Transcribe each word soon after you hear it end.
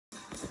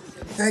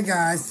Hey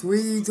guys,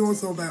 we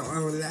talked about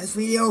our last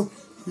video.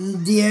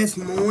 This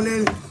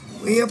morning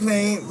we are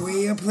playing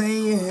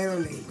Hello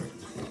Neighbor.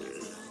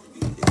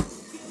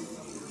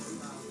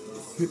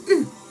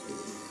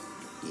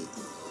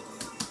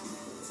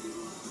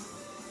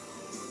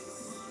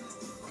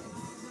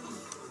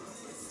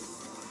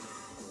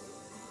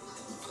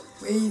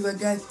 We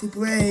forgot to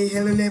play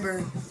Hello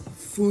Neighbor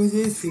for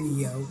this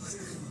video.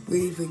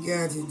 We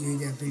forgot to do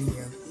that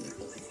video.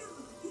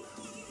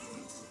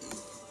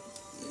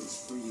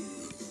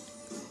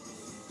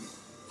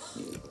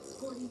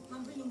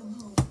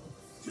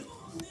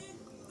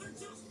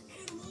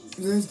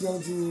 Let's go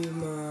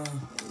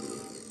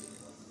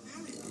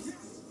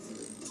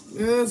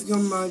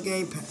to my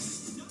Game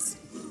Pass.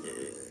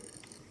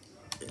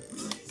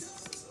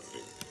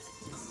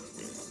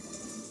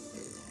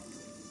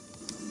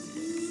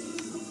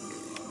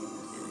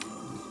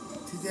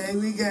 Today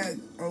we got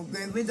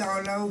Grand Theft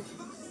Auto.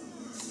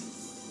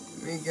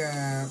 We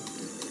got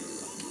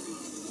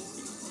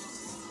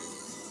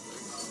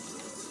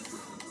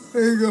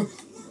here you go.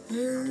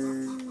 Here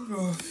you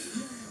go.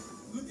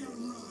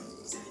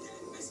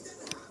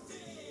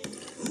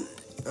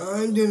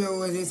 I don't know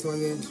what this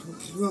one is.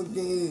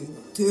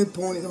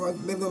 2-point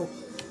hospital.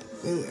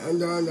 And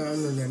no,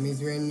 that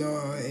means we're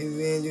not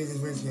even do this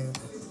first now.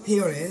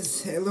 Here it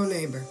is. Hello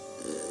Neighbor.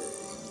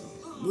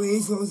 We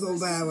saw so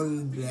bad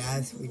on the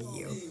last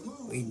video.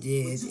 We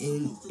did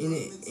in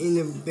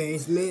the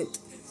basement,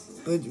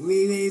 but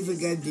we really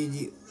forgot to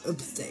do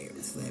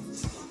upstairs level.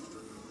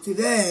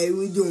 Today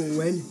we're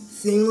doing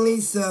singly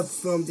stuff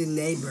from the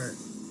neighbor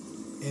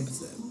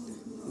episode.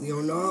 We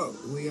are not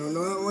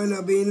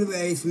wanna be in the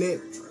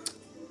basement.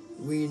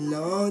 We're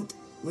not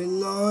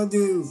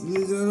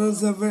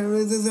suffer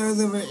in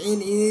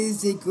any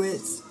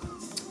secrets.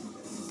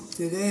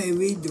 Today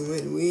we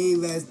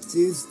have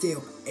to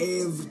steal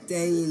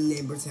everything in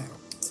neighbor's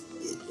house.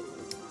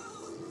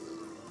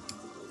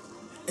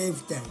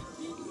 Everything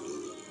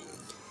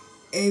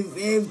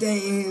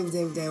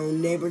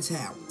on neighbor's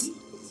house.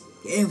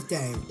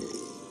 Everything.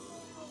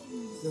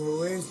 So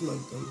where's my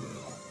gun?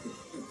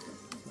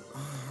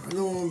 I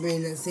don't want to be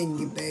in that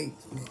single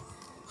basement.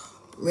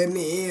 Let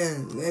me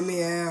in. Let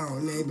me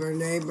out.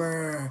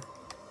 Neighbor.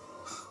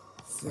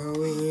 So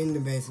we in the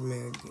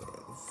basement again.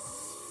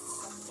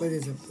 What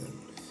is up there?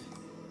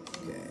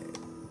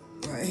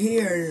 Okay. Right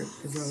here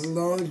is a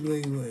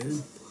laundry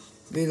room.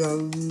 With a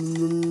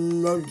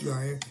laundry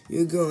dryer.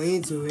 You go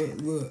into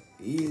it. Look.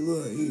 There you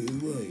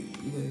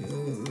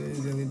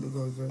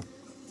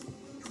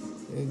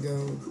go.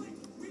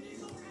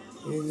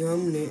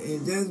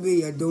 It does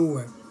be a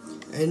door.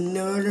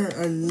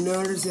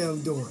 Another cell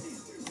door.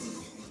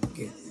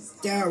 Okay,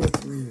 that was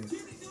weird.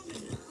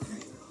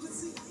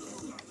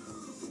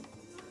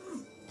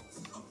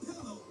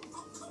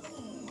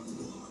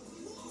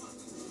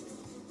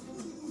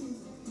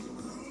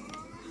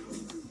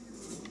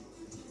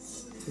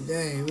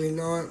 Today we're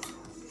not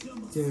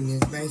doing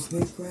this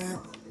basement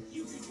crap.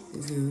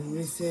 We're doing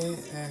this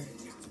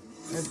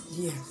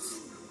yes.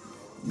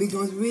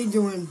 Because we're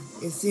doing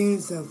a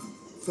series of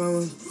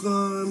from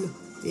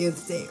the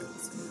upstairs.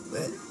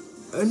 But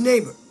the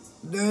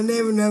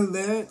neighbor knows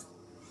that.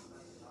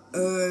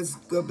 Let's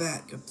go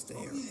back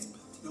upstairs.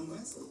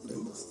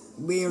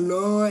 We are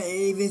not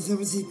even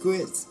some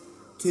secrets.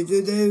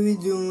 Today we're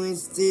doing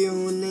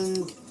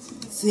stealing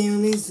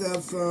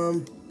stuff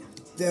from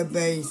the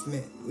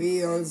basement.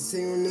 We are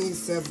stealing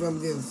stuff from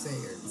the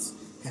upstairs.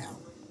 How?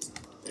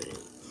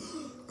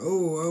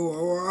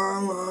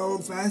 I'm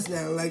fast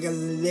now, like a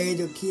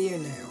little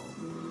kid now.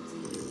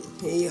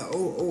 Hey, I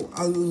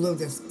love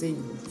that steal.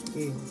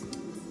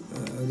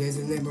 There's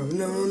a neighbor.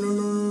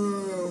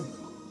 No.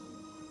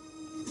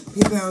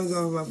 He bounced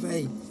off my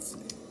face.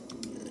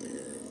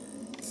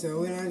 So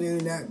we're not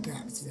doing that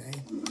crap today.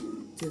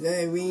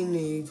 Today we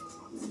need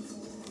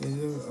to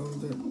go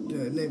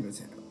the neighbor's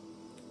house.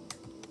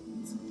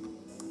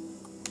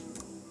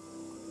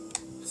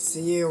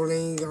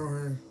 Stealing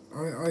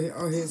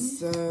all his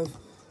stuff.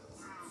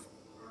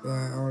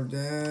 Like all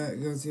that.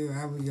 Go to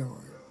our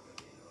yard.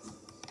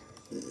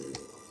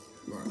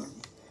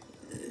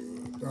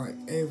 Like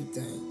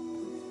everything.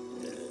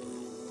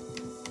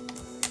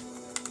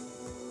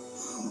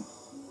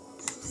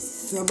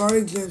 Somebody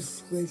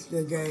just switched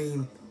the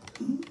game.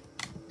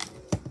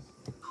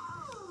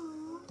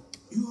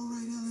 You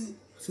alright, Elliot?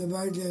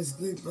 Somebody just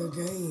switched the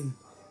game.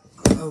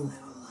 Oh,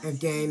 a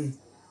game.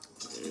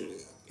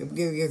 The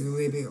game gets a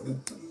little bit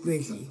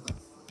glitchy.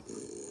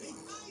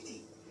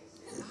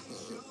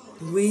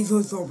 We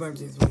will talk about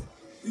this one.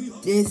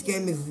 This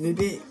game is a little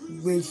bit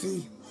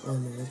glitchy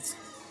on it,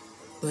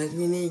 but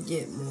we need to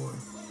get more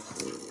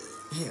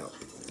help.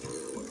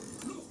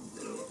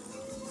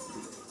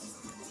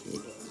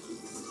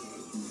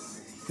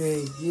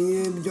 Hey,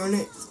 you done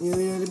it? You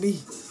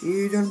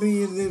done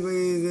be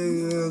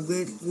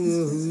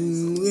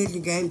the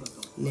game,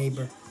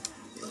 neighbor.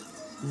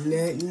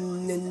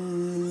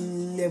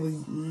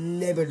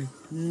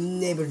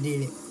 Never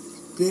did it.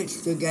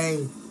 Glitch the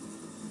game.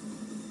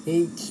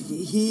 He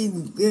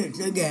glitched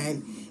the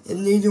game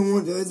and neither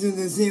want to listen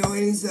to steal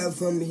any stuff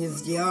from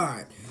his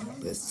yard.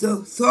 But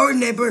so sorry,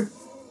 neighbor.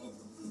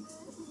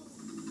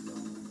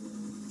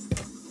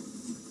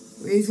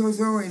 We're so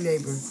sorry,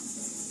 neighbor.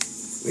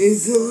 We're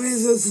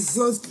so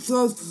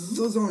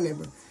sorry,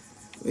 neighbor.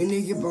 We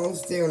need to keep on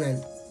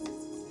stealing.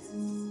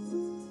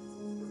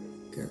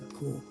 Okay,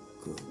 cool.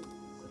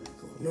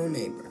 No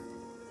neighbor.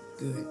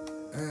 Good.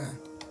 Not bad.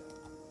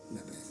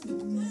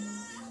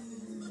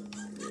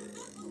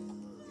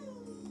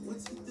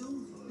 What's he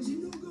doing? Is he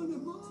no good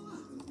at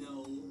mom? No,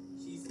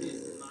 she's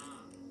his mom.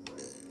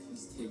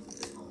 She's taking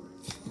us home.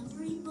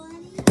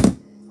 Everybody,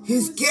 He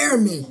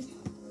scared me.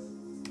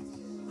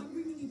 I'm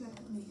bringing you back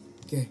with me.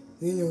 Okay,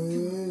 we feel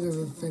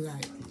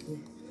like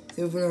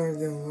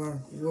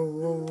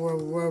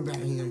we're about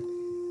him.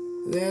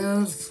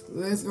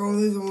 Let's go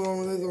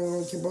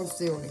keep on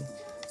stealing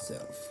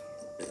stuff.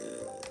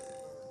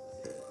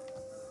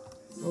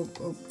 Oh,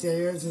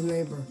 there's a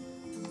neighbor.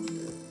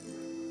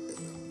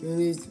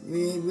 We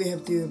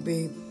have to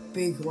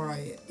be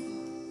quiet.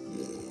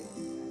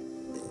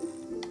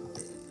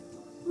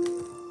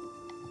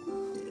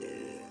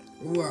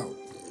 Whoa.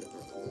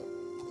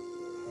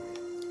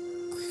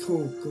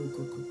 Cool.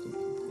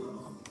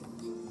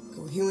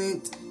 He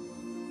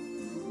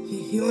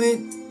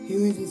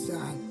went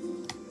inside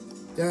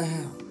the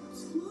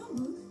house. Come on,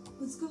 Luke.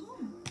 Let's go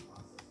home.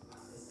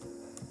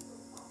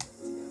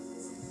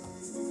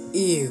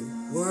 Ew,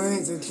 where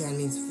is the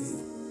Chinese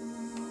food?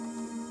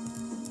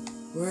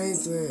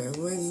 Where's the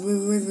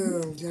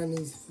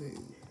Chinese food?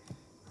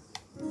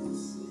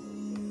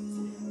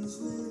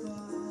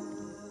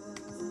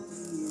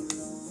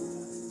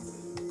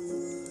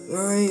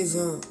 Where is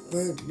the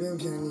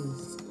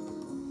Chinese food?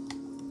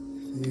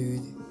 You are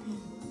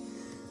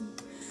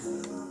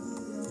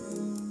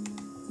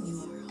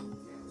home.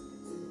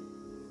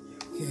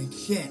 Okay,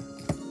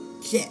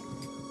 check.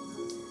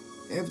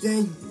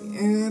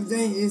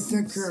 Everything is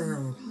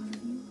secure.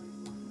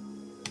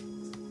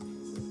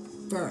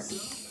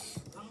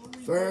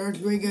 First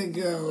we gotta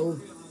go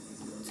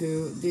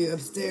to the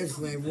upstairs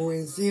level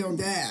and seal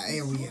that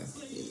area.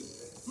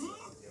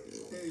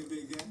 Hey,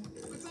 big guy.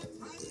 What's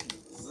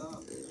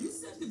up? You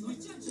said that we're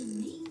judging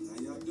me. How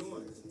y'all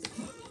doing?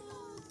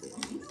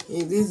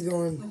 And this is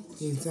going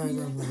inside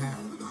of the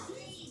house.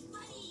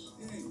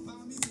 Hey, buy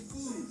me some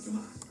food. Come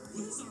on.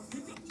 What is our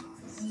pickup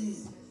time?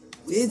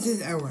 This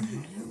is our house.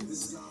 This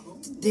is our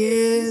home.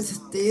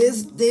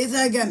 This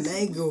I got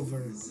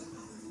makeover.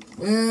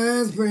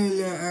 Let's put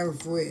in our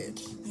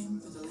fridge. Been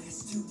for the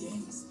last 2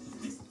 days.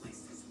 This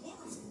place is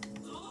horrible.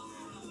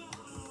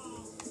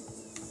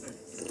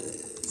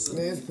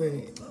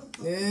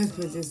 Let's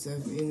put this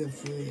stuff in the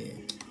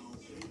fridge.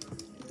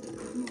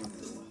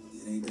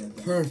 It ain't that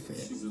bad.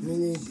 Perfect. We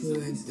need to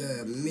put the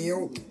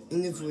milk in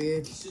the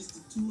fridge. It's just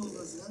the 2 of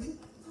us, Ellie.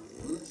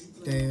 We'll let you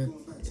play There.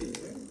 going back to your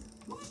bed.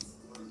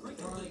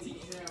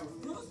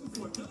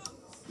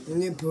 We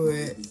need to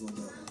put, Before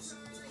breakfast.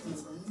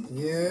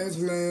 yes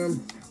ma'am.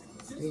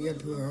 We gotta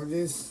put all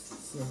this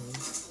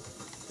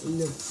stuff in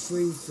the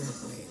freezer,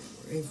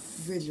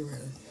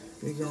 refrigerator,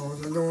 because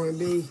I don't want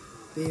to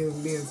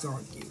being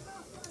salty.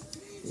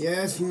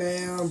 Yes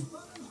ma'am.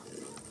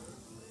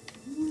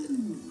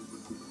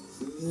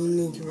 We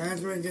need to,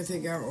 that's what I can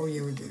take out. Oh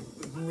yeah, we do.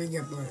 We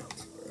got butter.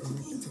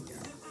 We can take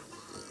out.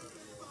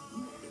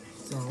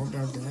 So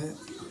about that.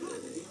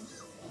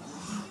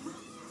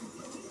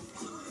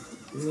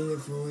 We need to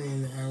throw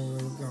in our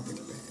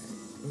garbage bag.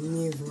 We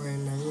need to throw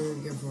in our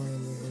garbage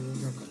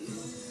bag.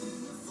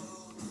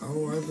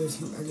 Oh, I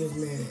just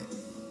made it.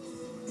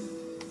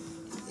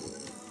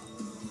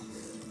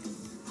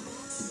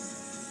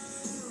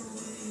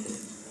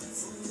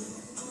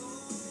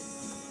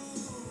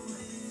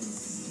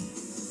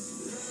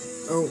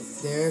 Oh,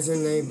 there's a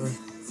neighbor.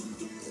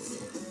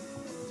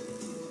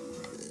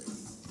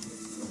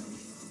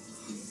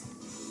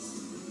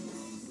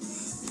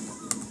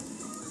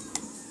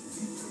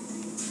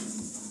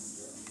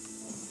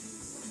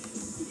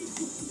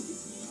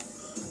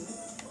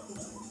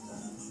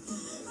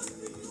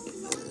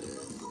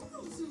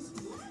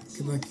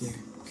 Come back here.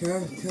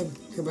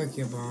 Come back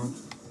here, Bob.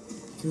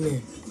 Come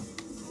here.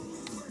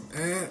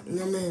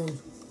 No ma'am.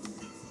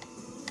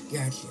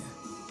 Gotcha.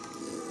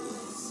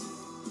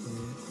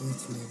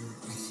 This neighbor,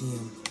 I see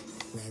him.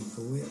 Grab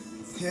the whip.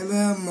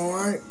 Hello,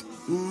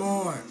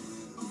 Mark.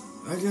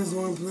 I just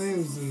want to play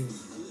with you.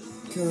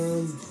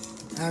 Come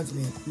out to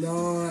me.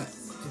 Not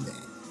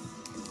today.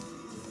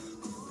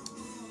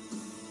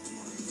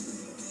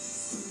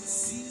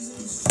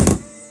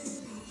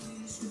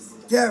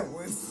 That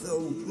was so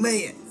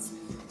mad.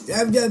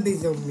 That would be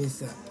so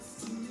messed up.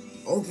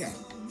 Okay,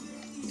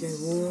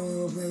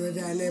 we'll play with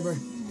that, neighbor.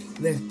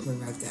 Let's play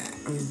like that.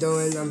 I'm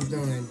done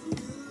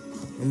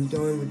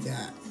with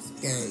that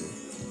game.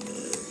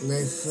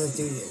 Let's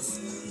do this.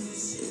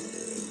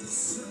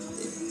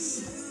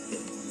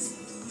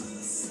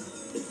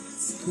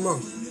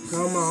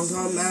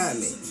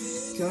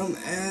 Come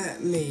at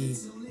me.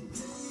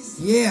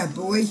 Yeah,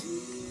 boy.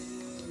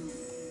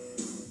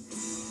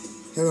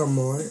 Hello,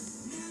 Mark.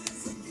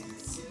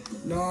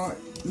 Not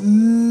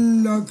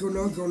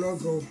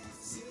Knuckle.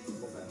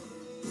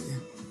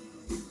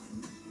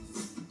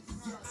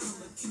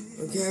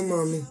 Okay,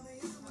 mommy.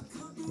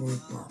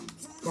 Oh,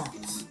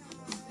 box.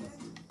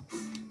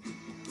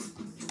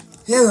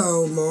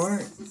 Hello,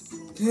 Mark.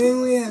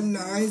 Can we have a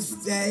nice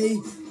day?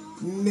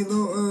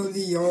 Middle of the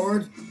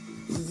yard.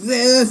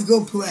 Let's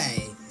go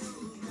play.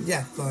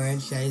 That's fun,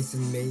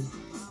 chasing me.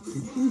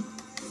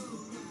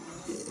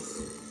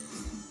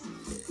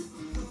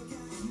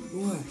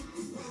 What?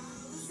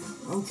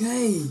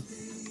 Okay.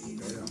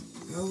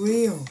 I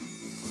will.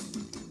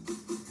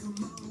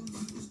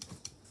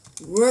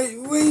 What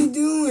are you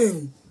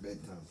doing?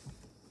 Bedtime.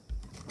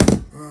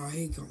 Oh,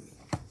 he got me.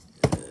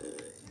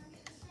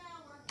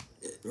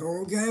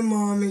 Okay,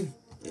 mommy.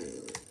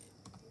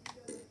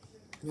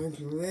 I'm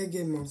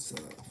legging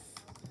myself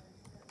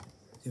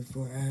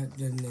before I had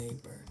the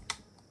neighbor.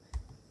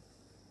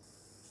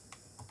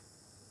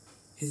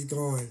 He's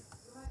gone.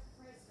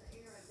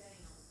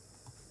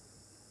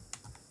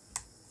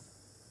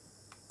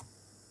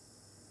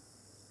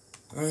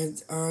 I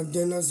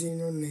did not see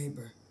no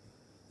neighbor.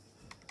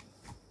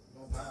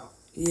 No pal.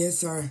 Yes,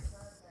 sir.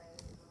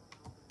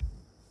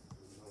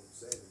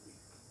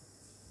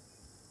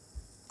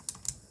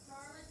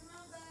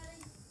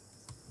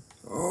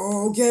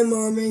 Oh, okay,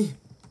 mommy.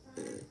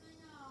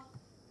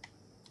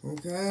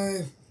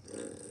 Okay.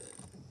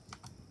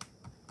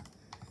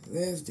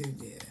 Let's do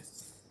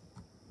this.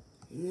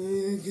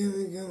 Yeah,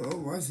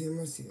 come. Oh, I see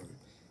him.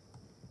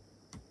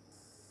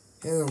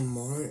 Hello,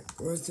 Mark.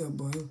 What's up,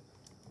 bro?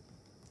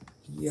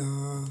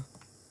 Yeah.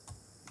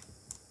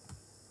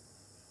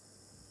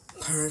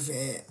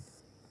 Perfect.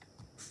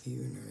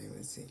 You're not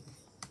even seeing me.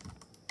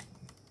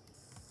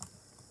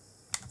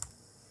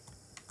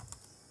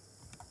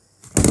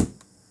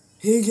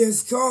 He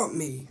just caught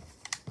me.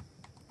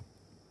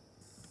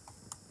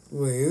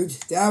 Rude.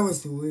 That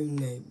was the rude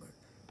neighbor.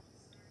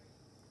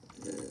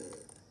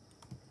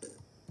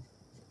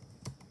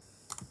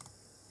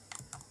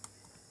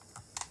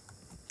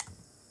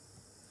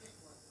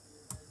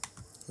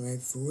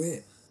 Wait for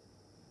it.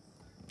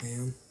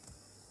 Bam.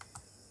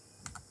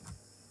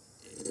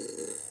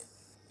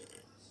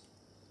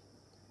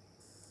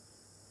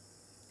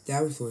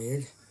 That was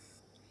weird.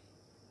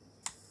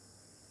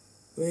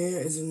 Where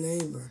is the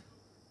neighbor?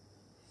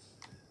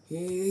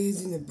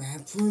 He's in the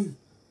bathroom.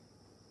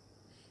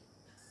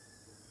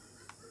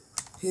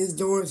 His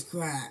door's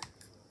cracked.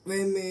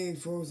 Let me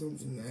throw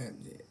something at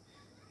it.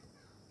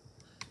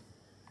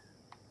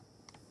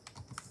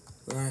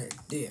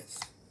 Like this.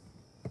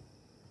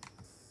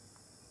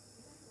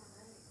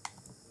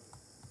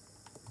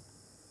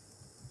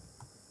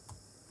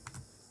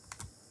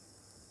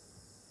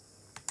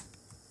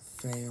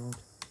 Failed.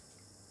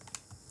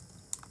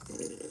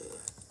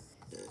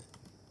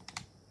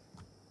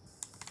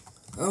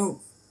 Oh,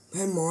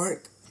 hey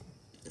Mark.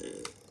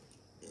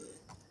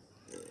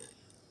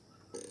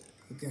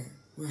 Okay,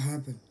 what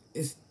happened?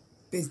 It's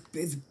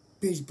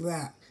pitch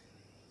black.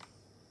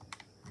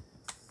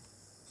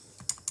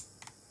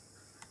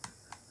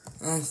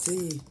 I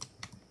see.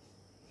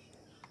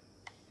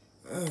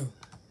 Oh,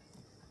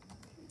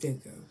 there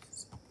it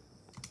goes.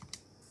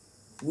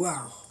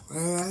 Wow,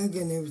 I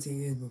can never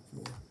see this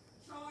before.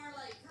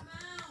 Charlie, come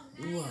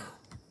on now. Wow.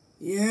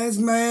 Yes,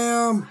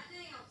 ma'am. Right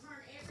now,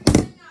 turn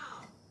everything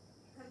off.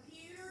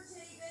 Computer,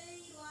 TV,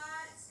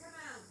 lights, come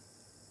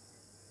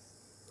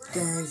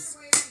on. Guys.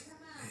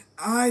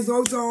 Come on. I'm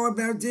so sorry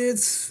about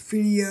this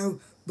video,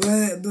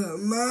 but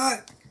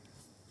my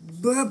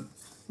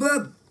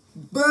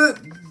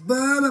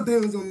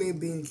parents want me to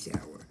be in the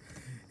shower.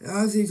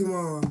 I'll see you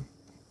tomorrow.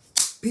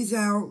 Peace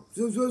out.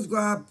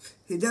 Subscribe,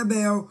 hit that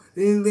bell,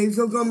 and leave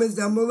some comments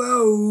down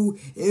below,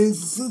 and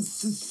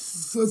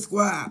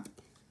subscribe.